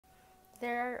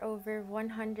There are over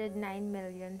 109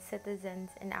 million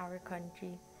citizens in our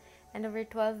country and over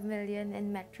 12 million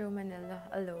in Metro Manila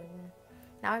alone.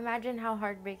 Now imagine how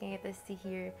heartbreaking it is to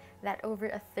hear that over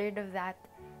a third of that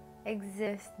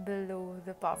exists below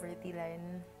the poverty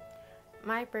line.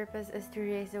 My purpose is to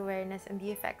raise awareness on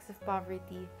the effects of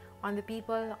poverty on the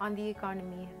people, on the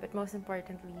economy, but most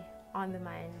importantly, on the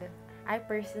mind. I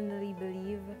personally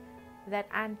believe that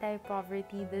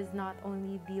anti-poverty does not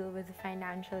only deal with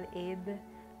financial aid,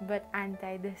 but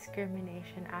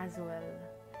anti-discrimination as well.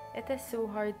 It is so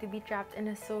hard to be trapped in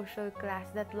a social class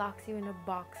that locks you in a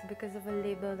box because of a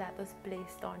label that was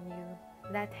placed on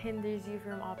you, that hinders you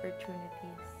from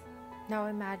opportunities. Now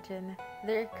imagine,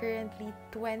 there are currently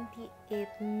 28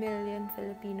 million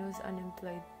Filipinos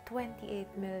unemployed. 28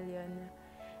 million.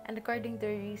 And according to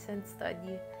a recent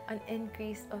study, an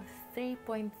increase of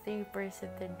 3.3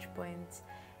 percentage points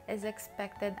is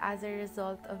expected as a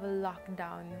result of a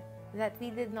lockdown that we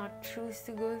did not choose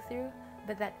to go through,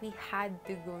 but that we had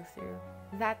to go through.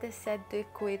 That is said to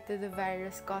equate to the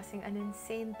virus causing an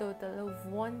insane total of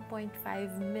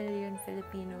 1.5 million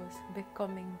Filipinos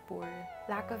becoming poor.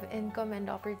 Lack of income and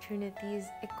opportunities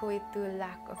equate to a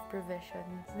lack of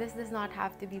provisions. This does not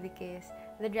have to be the case.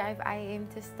 The drive I aim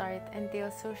to start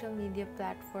entails social media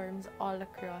platforms all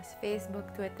across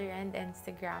Facebook, Twitter, and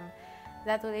Instagram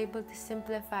that will able to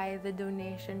simplify the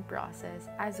donation process,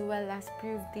 as well as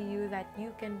prove to you that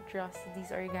you can trust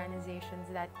these organizations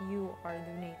that you are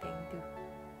donating to.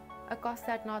 A cause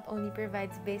that not only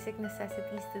provides basic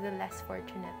necessities to the less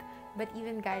fortunate, but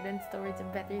even guidance towards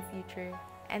a better future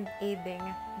and aiding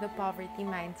the poverty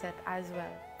mindset as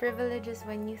well. Privilege is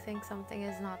when you think something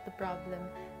is not the problem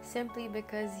simply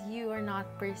because you are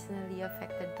not personally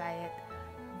affected by it,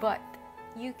 but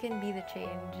you can be the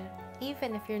change.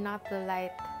 Even if you're not the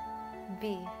light,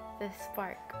 be the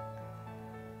spark.